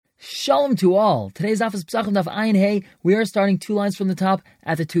Shalom to all. Today's daf is Pesachim daf Ayin Hey. We are starting 2 lines from the top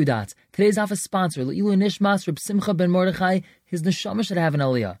at the 2 dots. Today's daf is sponsored Le'ilu Nishmas Reb Simcha ben Mordechai. His neshama should have an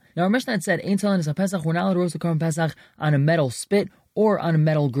aliyah. Now our Mishnah had said, Ein Talon is a Pesach. We're not allowed to roast the Korban Pesach on a metal spit or on a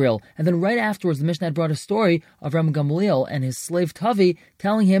metal grill. And then right afterwards, the Mishnah had brought a story of Ram Gamliel and his slave Tavi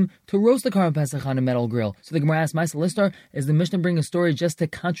telling him to roast the Korban Pesach on a metal grill. So the Gemara asked, Maisa Listar, is the Mishnah bringing a story just to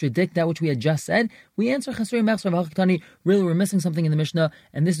contradict that which we had just said? We answer, really we're missing something in the Mishnah,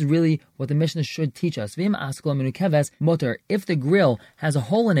 and this is really what the Mishnah should teach us. If the grill has a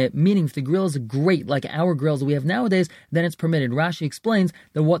hole in it, meaning if the grill is a grate like our grills that we have nowadays, then it's permitted. Rashi explains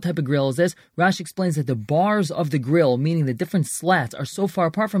that what type of grill is this? Rashi explains that the bars of the grill, meaning the different slats, are so far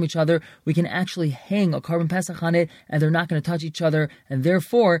apart from each other, we can actually hang a Korban Pesach on it, and they're not going to touch each other, and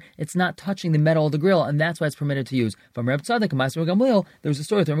therefore it's not touching the metal of the grill, and that's why it's permitted to use. From Reb Tzadok and Ma'aser Gamliel, there was a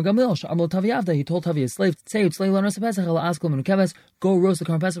story with Reb Gamliel. Sh'amlo Tavi Avda, he told Tavi his slave, go roast the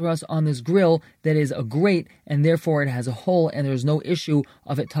Korban Pesach for us on this grill that is a grate, and therefore it has a hole, and there's no issue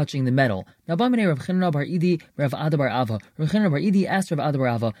of it touching the metal. Now, Bamine Rav Chanina bar Idi, Rav Ada bar Ava. Rav Chanina bar Idi asked Rav Ada bar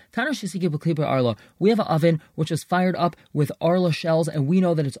Ava, Tana Shesiki b'klipa arla. We have an oven which is fired up with arla shells, and we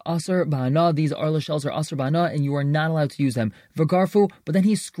know that it's aser ba'ana. These arla shells are aser ba'ana, and you are not allowed to use them. V'garfu, but then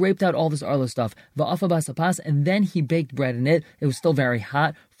he scraped out all this arla stuff. Va'afa basapas, and then he baked bread in it. It was still very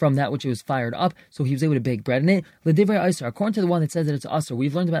hot from that which it was fired up, so he was able to bake bread in it. L'divrei Isar, according to the one that says that it's aser,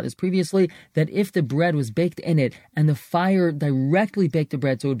 we've learned about this previously, that if the bread was baked in it and the fire directly baked the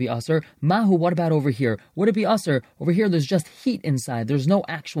bread, so it would be aser. Mahu, what about over here? Would it be aser? Over here, there's just heat inside. There's no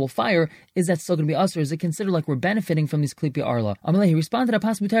actual fire. Is that still going to be aser? Is it considered like we're benefiting from these klipe arla? Amalei, he responded,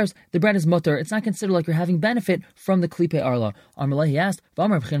 Apas mutaris, the bread is mutter. It's not considered like you're having benefit from the klipe arla. Amalei, he asked,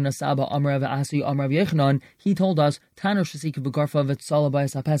 V'amar v'chinna saba, amar v'asi, amar v'yechanan. He told us, Tanur shesik v'garfa v'tzala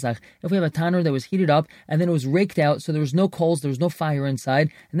b'yas Pesach. If we have a tanner that was heated up and then it was raked out, so there was no coals, there was no fire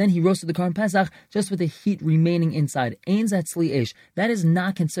inside, and then he roasted the Korban Pesach just with the heat remaining inside. Ein zat tzli eish. That is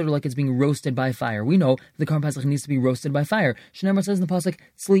not considered like it's being roasted by fire. We know the Korban Pesach needs to be roasted by fire. Shneimar says in the pasuk,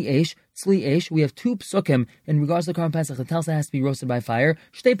 tzli eish. Tzli eish, we have 2 psukim in regards to the Korban Pesach that tells it has to be roasted by fire.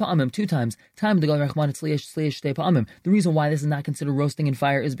 Shtei pa'amim, 2 times. Time the Gal Rachman, tzli eish, shtei pa'amim. The reason why this is not considered roasting in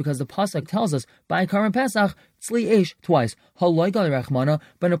fire is because the pasuk tells us by Korban Pesach, tzli eish, twice. Haloi Gal Rachmana,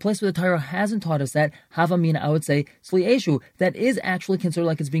 but in a place where the Torah hasn't taught us that, Havamina, I would say, tzli eshu, that is actually considered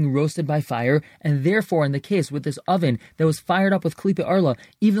like it's being roasted by fire, and therefore in the case with this oven that was fired up with klipa arla,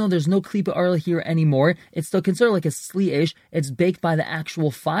 even though there's no klipa arla here anymore, it's still considered like a tzli eish. It's baked by the actual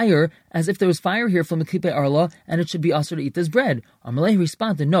fire, as if there was fire here from the klipa arla, and it should be usher to eat this bread. Amalei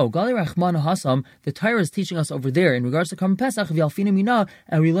responded, no, Gali Rachmana Hasam, the Torah is teaching us over there in regards to Korban Pesach, V'yalfina mina,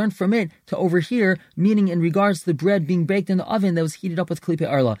 and we learned from it to over here, meaning in regards to the bread being baked in the oven that was heated up with klipa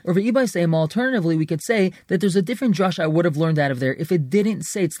arla. Or Ibai say, alternatively, we could say that there's a different drush I would have learned out of there if it didn't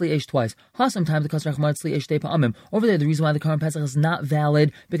say tzli eish twice. Sometimes the kasra chmad tzli eish pa'amim. Over there, the reason why the Korban Pesach is not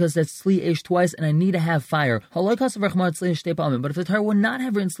valid because that's tzli eish twice, and I need to have fire. Haloi kasra chmad tzli eish pa'amim. But if the Torah would not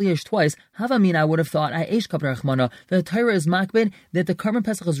have written tzli eish twice, havamin, I would have thought I eish kapra rachmana. The Torah is makbid that the Korban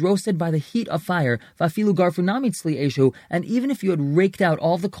Pesach is roasted by the heat of fire. Vafilu garfu nami tzli eshu. And even if you had raked out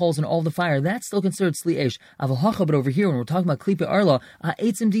all the coals and all the fire, that's still considered tzli eish. Avalacha, but over here when we're talking about klipa arla,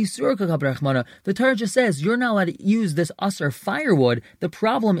 the Torah just says you're not allowed to use this usher firewood. The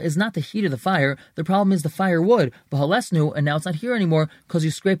problem is not the heat of the fire. The problem is the firewood. B'halesnu, and now it's not here anymore because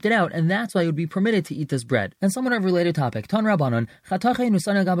you scraped it out, and that's why you would be permitted to eat this bread. And somewhat of a related topic. Ton Rabbanon,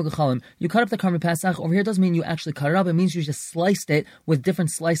 you cut up the Korban Pesach. Over here doesn't mean you actually cut it up. It means you just sliced it with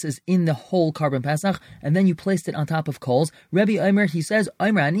different slices in the whole Korban Pesach, and then you placed it on top of coals. Rebbe Omer, he says,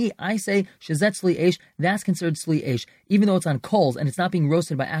 Omer ani, I say, shezet tzli eish, that's considered tzli eish. Even though it's on coals and it's not being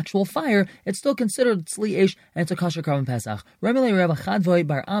roasted by actual fire, it's still considered tzli eish, and it's a kosher Korban Pesach. Rebbe Rav Chadvoi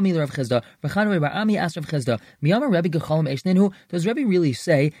bar Ami Rav Chizda. Rav Chadvoi bar Ami asked Rav Chizda, Miyama Rebbe Gechalim eish ninhu. Does Rebbe really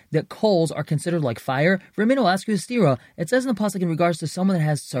say that coals are considered like fire? Ramin will ask you a stira. It says in the pasuk in regards to someone that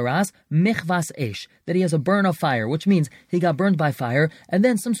has tsaras, michvas eish, that he has a burn of fire, which means he got burned by fire, and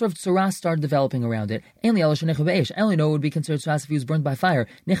then some sort of tsaras started developing around it. Only I only know it would be considered tsaras if he was burned by fire.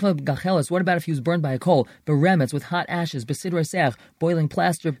 Nichva gachelis. What about if he was burned by a coal? Beremetz, with hot ashes, besid reseach, boiling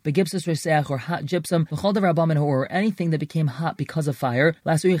plaster, begipsis reseach, or hot gypsum, or anything that became hot because of fire.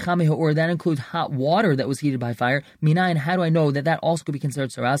 Or that includes hot water that was heated by fire. Minayin, how do I know that that also could be considered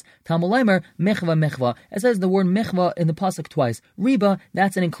saras? Talmud mechva. It says the word mechva in the pasuk twice. Riba,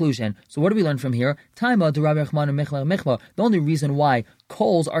 that's an inclusion. So what do we learn from here? Taima de Rabbi Rachman mechva. The only reason why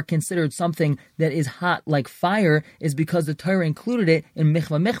coals are considered something that is hot like fire is because the Torah included it in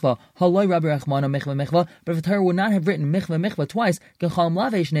michvah. Haloi Rabbi Rachmana michvah. But if the Torah would not have written michvah twice,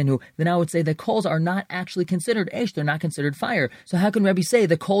 then I would say that coals are not actually considered esh, they're not considered fire. So how can Rabbi say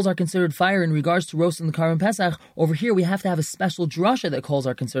that coals are considered fire in regards to roasting the Karban Pesach? Over here we have to have a special drasha that coals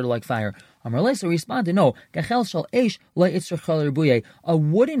are considered like fire. Amar Leisa responded, no. A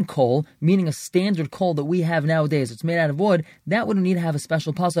wooden coal, meaning a standard coal that we have nowadays, it's made out of wood, that wouldn't need to have a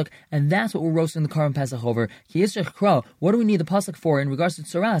special pasuk, and that's what we're roasting the Karban Pesach over. What do we need the pasuk for in regards to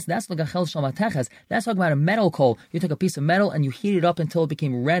tzaras? That's that's talking about a metal coal. You took a piece of metal and you heat it up until it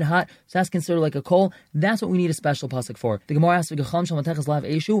became red hot, so that's considered like a coal. That's what we need a special pasuk for. The Gemara asks,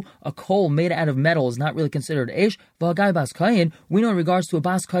 a coal made out of metal is not really considered esh. We know in regards to a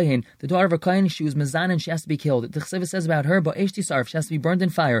bas kayin, the daughter of a kayin, she was mezan and she has to be killed. The Chesiva says about her, but esh tisarf, she has to be burned in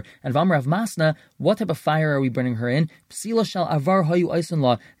fire. And v'amrav masna, what type of fire are we burning her in? Psila shal avar hayu eisen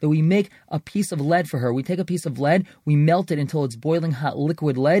la, that we make a piece of lead for her. We take a piece of lead, we melt it until it's boiling hot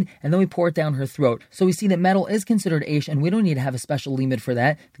liquid lead, and then we pour it down her throat. So we see that metal is considered esh, and we don't need to have a special limit for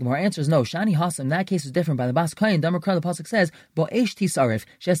that. The Gemara answers no. Shani Hasam, that case is different. By the bas kayin, Damakra, the pasuk says, bo esh tisarif,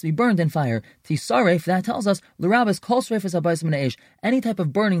 she has to be burned in fire. Tisarif, that tells us l'rabas kol sreifas habayis min esh, any type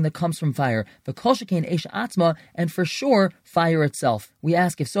of burning that comes from fire. The kol shekain esh atzma, and for sure fire itself. We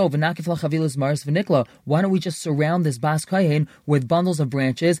ask, if so, v'nakif lachavilas maris v'nikla, why don't we just surround this bas kayin with bundles of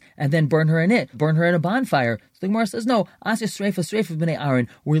branches and then burn her in it, burn her in a bonfire? The Gemara says, no, Asya Sreifa b'nei Aaron.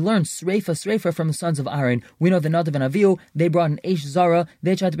 We learned Sreifa from the sons of Aaron. We know that Nadav and Avihu, they brought an Eish Zara,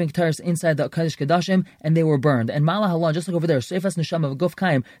 they tried to bring Keteris inside the Kaddish Kadashim, and they were burned. And Mala Halon, just like over there, Sreifas Neshama v'Guf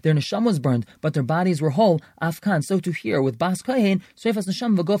Kaim, their Neshama was burned, but their bodies were whole. Afkan, so to here, with Bas Kayin, Sreifas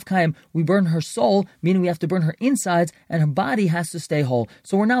Neshama v'Guf Kaim, we burn her soul, meaning we have to burn her insides, and her body has to stay whole.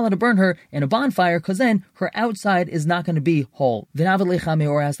 So we're not allowed to burn her in a bonfire, because then her outside is not going to be whole. V'Navad Lecha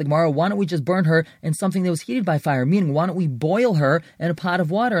Meor asked the Gemara, why don't we just burn her in something that was heated by fire? Meaning, why don't we boil her in a pot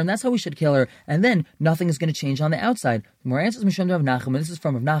of water, and that's how we should kill her, and then nothing is going to change on the outside. The more answers Mishum Rav Nachman. This is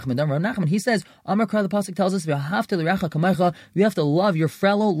from Rav Nachman. Rav Nachman, he says, Amar Kra, the pasuk tells us, you have to love your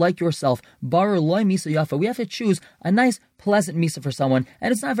fellow like yourself. Baru loy misa yafa. We have to choose a nice, pleasant misa for someone,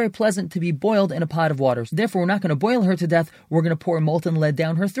 and it's not very pleasant to be boiled in a pot of water. So therefore, we're not going to boil her to death. We're going to pour molten lead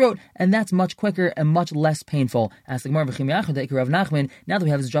down her throat, and that's much quicker and much less painful. Ask the Gemara Rav Nachman. Now that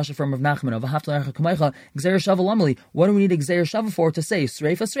we have this Joshua from Rav Nachman of what do we need Gzeir Shava for to say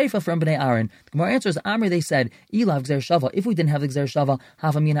Sreifa from Bnei Aaron? The Gemara answers, Amri, they said, Ilav Gzeir Shava. If we didn't have the Gzeir Shava,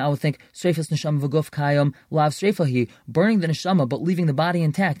 Havamina, I would think Sreifas Neshama v'Guf Kayam Lav Sreifa hi, burning the Neshama but leaving the body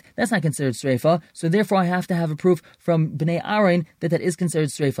intact. That's not considered Sreifa. So therefore, I have to have a proof from Bnei Aaron that is considered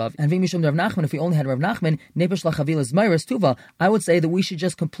Sreifa. And V'mishum Rav Nachman, if we only had Rav Nachman, Nepesh Lachavilas Myras Tuva, I would say that we should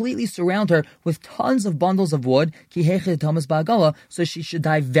just completely surround her with tons of bundles of wood, Ki Hechet Thomas Ba'agala, so she should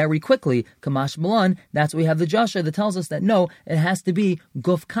die very quickly. Kamash Malan, that's why we have the Joshua that tells us that no, it has to be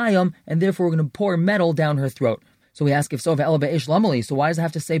Guf Kayam, and therefore we're going to pour metal down her throat. So we ask, if so, ve'ela be'esh lamali. So why does it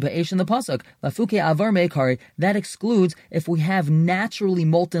have to say be'esh in the pasuk? Lafuke avar meikari. That excludes if we have naturally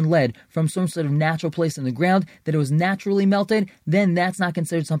molten lead from some sort of natural place in the ground, that it was naturally melted, then that's not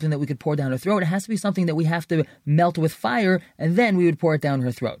considered something that we could pour down her throat. It has to be something that we have to melt with fire, and then we would pour it down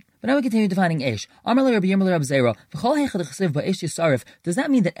her throat. But now we continue defining Eish. Amar le Rabbi Yirmiyah Rabbi Zera. Does that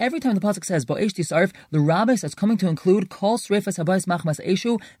mean that every time the pasuk says Bo'esh Tisarif, the rabbis that's coming to include Kol Sreifas Habayis Machmas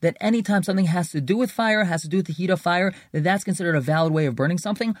Eshu, that any time something has to do with fire, has to do with the heat of fire, that that's considered a valid way of burning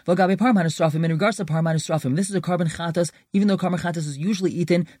something? V'gabe Parman Esrafim, in regards to Parman Esrafim, this is a carbon chatas. Even though carbon chatas is usually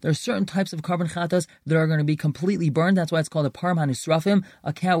eaten, there are certain types of carbon chatas that are going to be completely burned. That's why it's called a Parman Esrafim,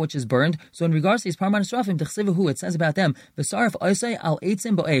 a cow which is burned. So in regards to these Parman Esrafim, T'chsivahu, it says about them, V'sarif Oisei al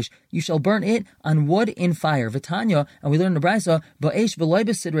Eitzim Bo'esh. You shall burn it on wood in fire. V'tanya, and we learn in the Brisa, Bo'esh v'loy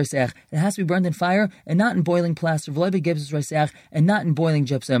b'sid reseach. It has to be burned in fire and not in boiling plaster. V'loy b'gibs reseach, and not in boiling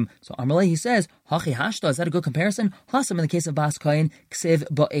gypsum. So Amalei, he says, Hachi hashta, is that a good comparison? Hasam, in the case of Bas Kayin, Ksiv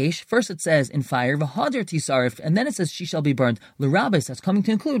Bo'esh. First it says in fire, V'hadir tisarif, and then it says she shall be burned. L'rabis, that's coming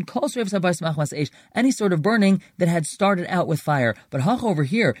to include Kol Sreifas Habayis Machmas Eish, any sort of burning that had started out with fire. But Hach over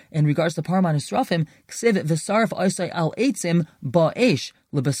here, in regards to Parman Esrafim, Ksiv V'sarif Oisai al Eitzim Bo'esh.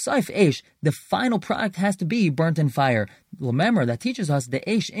 L'basayf Eish, the final product has to be burnt in fire. Remember, that teaches us the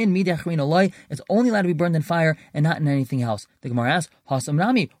Eish in Midachrin Olay, it's only allowed to be burned in fire and not in anything else. The Gemara asks, Hasam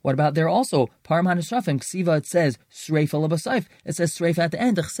Nami, what about there also? Parman Esrafim, Ksiva, it says, Sreifa L'basayf. It says Sreifa at the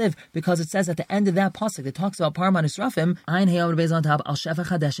end, Chsiv, because it says at the end of that pasuk, it talks about Parman Esrafim, Ein Heyam Beis on top, Al Shefa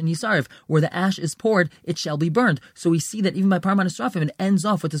Chadesh and Yisarif, where the ash is poured, it shall be burned. So we see that even by Parman Esrafim, it ends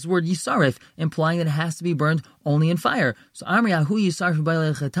off with this word Yisarif, implying that it has to be burned only in fire. So Amri Ahu Yisarif,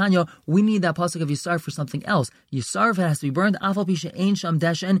 we need that pasuk of Yisarif for something else. Yisarif has to be burned, afal pisha ein sham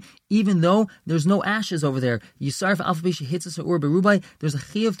deshen, even though there's no ashes over there. Yisarf afal pisha hitzas or berubai, there's a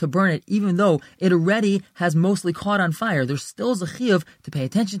chiyuv to burn it, even though it already has mostly caught on fire. There still is a chiyuv to pay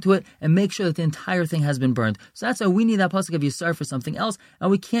attention to it and make sure that the entire thing has been burned. So that's why we need that pasuk of Yisarf for something else,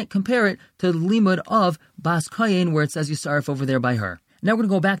 and we can't compare it to the limud of Bas Kayin, where it says Yisarf over there by her. Now we're going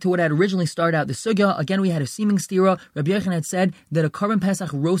to go back to what I had originally started out the sugya. Again, we had a seeming stira. Rabbi Yochanan had said that a korban pesach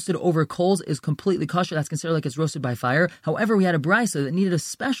roasted over coals is completely kosher. That's considered like it's roasted by fire. However, we had a brisa that needed a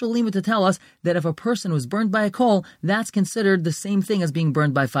special limud to tell us that if a person was burned by a coal, that's considered the same thing as being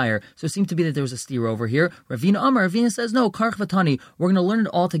burned by fire. So it seemed to be that there was a stira over here. Ravina says, no, karch vatani. We're going to learn it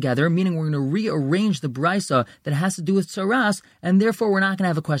all together, meaning we're going to rearrange the brisa that has to do with tsaras, and therefore we're not going to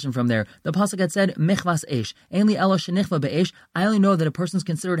have a question from there. The pasuk had said, michvas eish. Ainli ela shenichva be'esh. I only know that a person is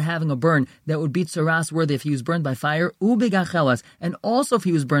considered having a burn that would be tsaras worthy if he was burned by fire, ubigachelas, and also if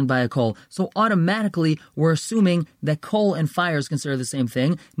he was burned by a coal. So automatically we're assuming that coal and fire is considered the same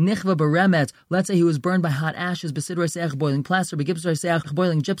thing. Nichva beremet, let's say he was burned by hot ashes, besidrei seach, boiling plaster, begipsrei seach,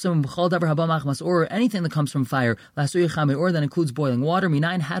 boiling gypsum, b'chol davar habamach masor, or anything that comes from fire. Lasuy chameor, that includes boiling water.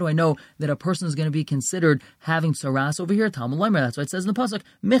 Minayin, how do I know that a person is going to be considered having tsaras over here? Talmud Leimer, that's what it says in the pasuk.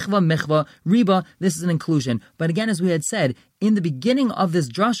 Michva, riba, this is an inclusion. But again, as we had said, in the beginning of this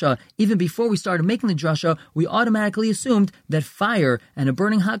drasha, even before we started making the drasha, we automatically assumed that fire and a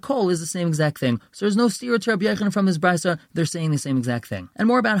burning hot coal is the same exact thing. So there's no stira to Rabbi Yochanan from this brisa, they're saying the same exact thing. And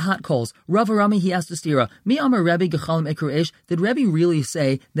more about hot coals. Rav Rami, he asked the stira, Mi amar Rebbe gechalim ikru eish, did Rebbe really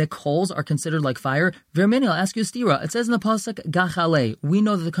say that coals are considered like fire? Vermini, I'll ask you a stira. It says in the pasuk, gachale. We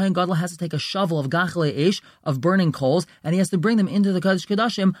know that the Kohen Gadol has to take a shovel of gachale eish, of burning coals, and he has to bring them into the Kodesh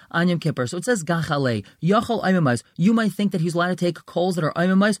Kodashim on Yom Kippur. So it says gachale. Yachol aimamais. You might think that he's allowed to take coals that are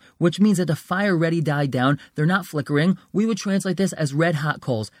aimamais, which means that the fire already died down, they're not flickering. We would translate this as red hot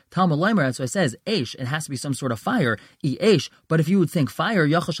coals. Talmud Leimer, that's why it says eish, it has to be some sort of fire, eish. But if you would think fire,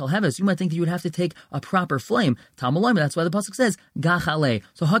 yachal shal heves, you might think that you would have to take a proper flame. Talmud Leimer, that's why the pasuk says gachale.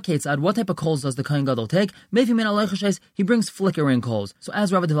 So haketzad, what type of coals does the Kohen Gadol take? Maybe min aleichashes, he brings flickering coals. So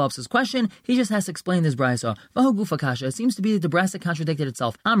as Rava develops his question, he just has to explain this brisa. Vahu gufa kasha, it seems to be that the brisa contradicted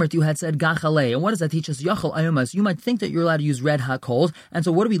itself. Amrit, you had said gachale, and what does that teach us? Yachal ayomas, you might think that you're allowed to use red hot coals, and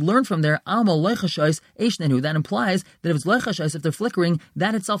so what do we learn from there? Alma leichashais eishnenu. That implies that if it's leichashais, if they're flickering,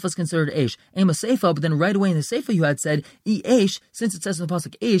 that itself is considered eish. Ema seifa, but then right away in the seifa you had said eish, since it says in the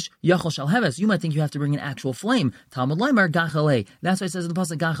pasuk eish yachal shal heves, you might think you have to bring an actual flame. Talmud Leimer gachale. That's why it says in the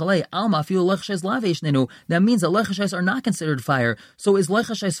pasuk gachale. Alma afilu leichashais lav eishnenu. That means that leichashais are not considered fire. So is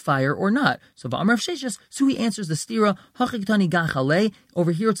leichashais fire or not? So v'amar sheshes. So he answers the stira hachiktani gachale.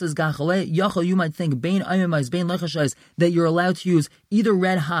 Over here it says gachale. Yachal, you might think bein ayimais bein leichashais, that you're allowed to use either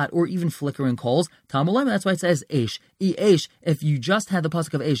red hot or even flickering coals. Talmud Leimer, that's why it says eish. Eish, if you just had the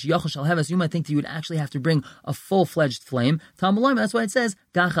pasuk of eish, yachal shal heves, you might think that you would actually have to bring a full-fledged flame. Talmud Leimer, that's why it says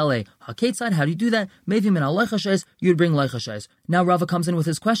gachale. Haketzad, how do you do that? Maybe min al leichashais, you'd bring leichashais. Now Rava comes in with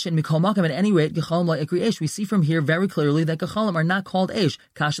his question, mikol makam, at any rate, gechalim la ikri eish. We see from here very clearly that gechalim are not called eish.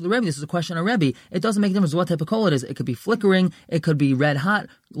 Kasha the Rebbe, this is a question on Rebbe. It doesn't make a difference what type of coal it is. It could be flickering, it could be red hot,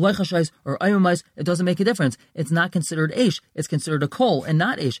 leichashais, or ayumais. It doesn't make a difference. It's not considered eish. It's considered a coal and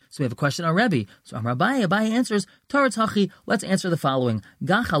not ish. So we have a question on Rebbe. So Amar Abaye answers, Taretz Hachi, let's answer the following.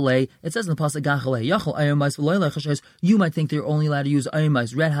 Gachale, it says in the pasuk Gachale, Yachal ayomais v'loy leichashais, you might think they're only allowed to use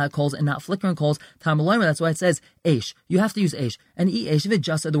ayomais, red hot coals, and not flickering coals. Talmud Leimer, that's why it says eish. You have to use eish. And eish, if it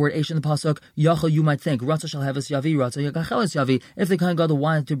just said the word eish in the pasuk, Yachal, you might think, Ratza shal heves yavi, Ratza yagacheles yavi. If the Kohen Gadol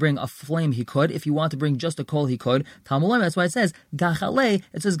wanted to bring a flame, he could. If he wanted to bring just a coal, he could. Talmud Leimer, that's why it says Gachale,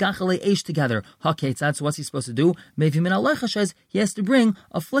 it says Gachale eish together. Haketzad, so what's he supposed to do? Maybe min al leichashais, he has to bring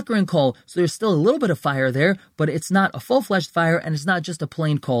a flickering coal. So there's still a little bit of fire there, but it's not a full-fledged fire, and it's not just a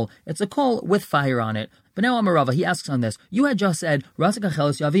plain coal. It's a coal with fire on it. But now Amarava, he asks on this. You had just said, Ratza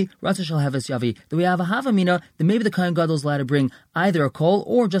gacheles yavi, Ratza shal heves yavi. That we have a havamina, that maybe the Kohen Gadol is allowed to bring either a coal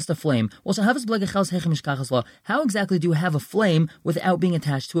or just a flame. Well, so how exactly do you have a flame without being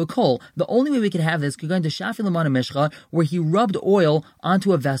attached to a coal? The only way we could have this could go into Shafi Lamana Mishcha, where he rubbed oil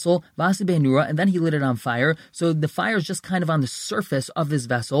onto a vessel, Vasi Benura, and then he lit it on fire. So the fire is just kind of on the surface of this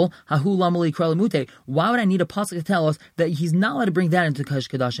vessel. Hahu lamali kralamute. Why would I need a pasuk to tell us that he's not allowed to bring that into Kodesh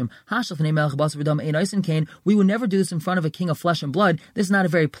Kodashim? Hashafnei melech basar v'dam ein oisin kain. We would never do this in front of a king of flesh and blood. This is not a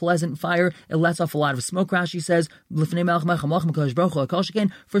very pleasant fire. It lets off a lot of smoke, Rashi says.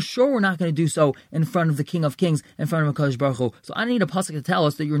 For sure we're not going to do so in front of the King of Kings, in front of HaKadosh Baruch Hu. So I don't need a pasuk to tell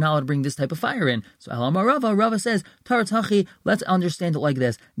us that you're not allowed to bring this type of fire in. So Rava says, Taratz, let's understand it like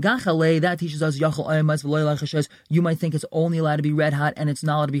this. Gachale, that teaches us Yachal Ayamais V'loy Leichashais. You might think it's only allowed to be red hot and it's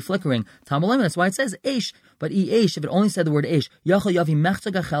not allowed to be flickering. Talmud Leimer, that's why it says Eish. But if it only said the word eish,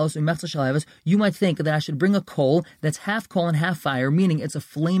 you might think that I should bring a coal that's half coal and half fire, meaning it's a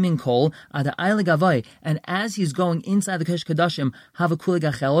flaming coal, and as he's going inside the Kodesh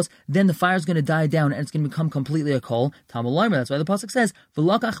Kodashim, then the fire is going to die down and it's going to become completely a coal. That's why the pasuk says,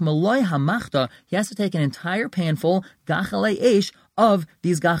 he has to take an entire panful, of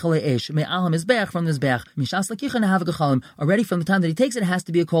these gachalei esh me'al hamizbeach from the mizbeach mishas lakicha nehav gachalim. Already from the time that he takes it, it has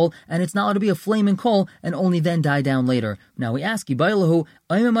to be a coal, and it's not allowed to be a flaming coal and only then die down later. Now we ask, Yibaylahu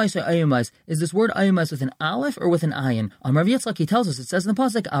ayimais or ayimais? Is this word ayimais with an aleph or with an ayin? Rav Yitzchak, he tells us, it says in the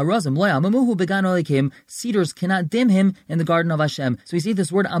pasuk, Arazim loy amamuhu began olikim. Cedars cannot dim him in the garden of Hashem. So we see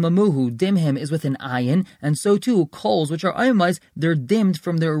this word amamuhu, dim him, is with an ayin, and so too coals, which are ayimais, they're dimmed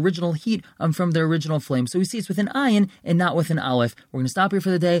from their original heat, from their original flame. So we see it's with an ayin and not with an aleph. We're going to stop here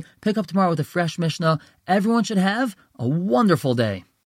for the day, pick up tomorrow with a fresh Mishnah. Everyone should have a wonderful day.